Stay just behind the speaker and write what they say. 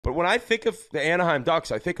But when I think of the Anaheim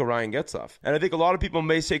Ducks, I think of Ryan Getzlaf. And I think a lot of people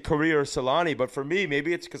may say career or Solani, but for me,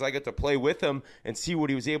 maybe it's because I get to play with him and see what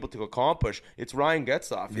he was able to accomplish. It's Ryan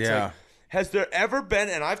Getzlaf. It's like, has there ever been,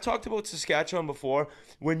 and I've talked about Saskatchewan before,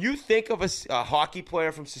 when you think of a hockey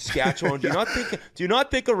player from Saskatchewan, do you not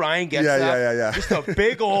think of Ryan Getzlaf? Yeah. Just a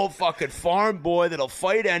big old fucking farm boy that'll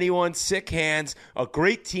fight anyone, sick hands, a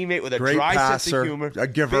great teammate with a great dry passer, sense of humor. a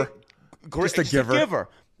giver. Just a giver.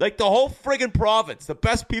 Like the whole friggin' province, the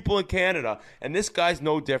best people in Canada. And this guy's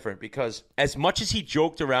no different because as much as he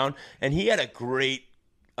joked around, and he had a great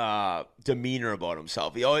demeanor about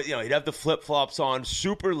himself. He always, he'd have the flip-flops on,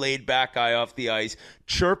 super laid-back guy off the ice,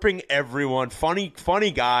 chirping everyone, funny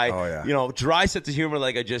guy. Oh, yeah. Dry sense of humor,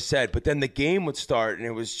 like I just said. But then the game would start, and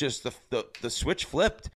it was just the switch flipped.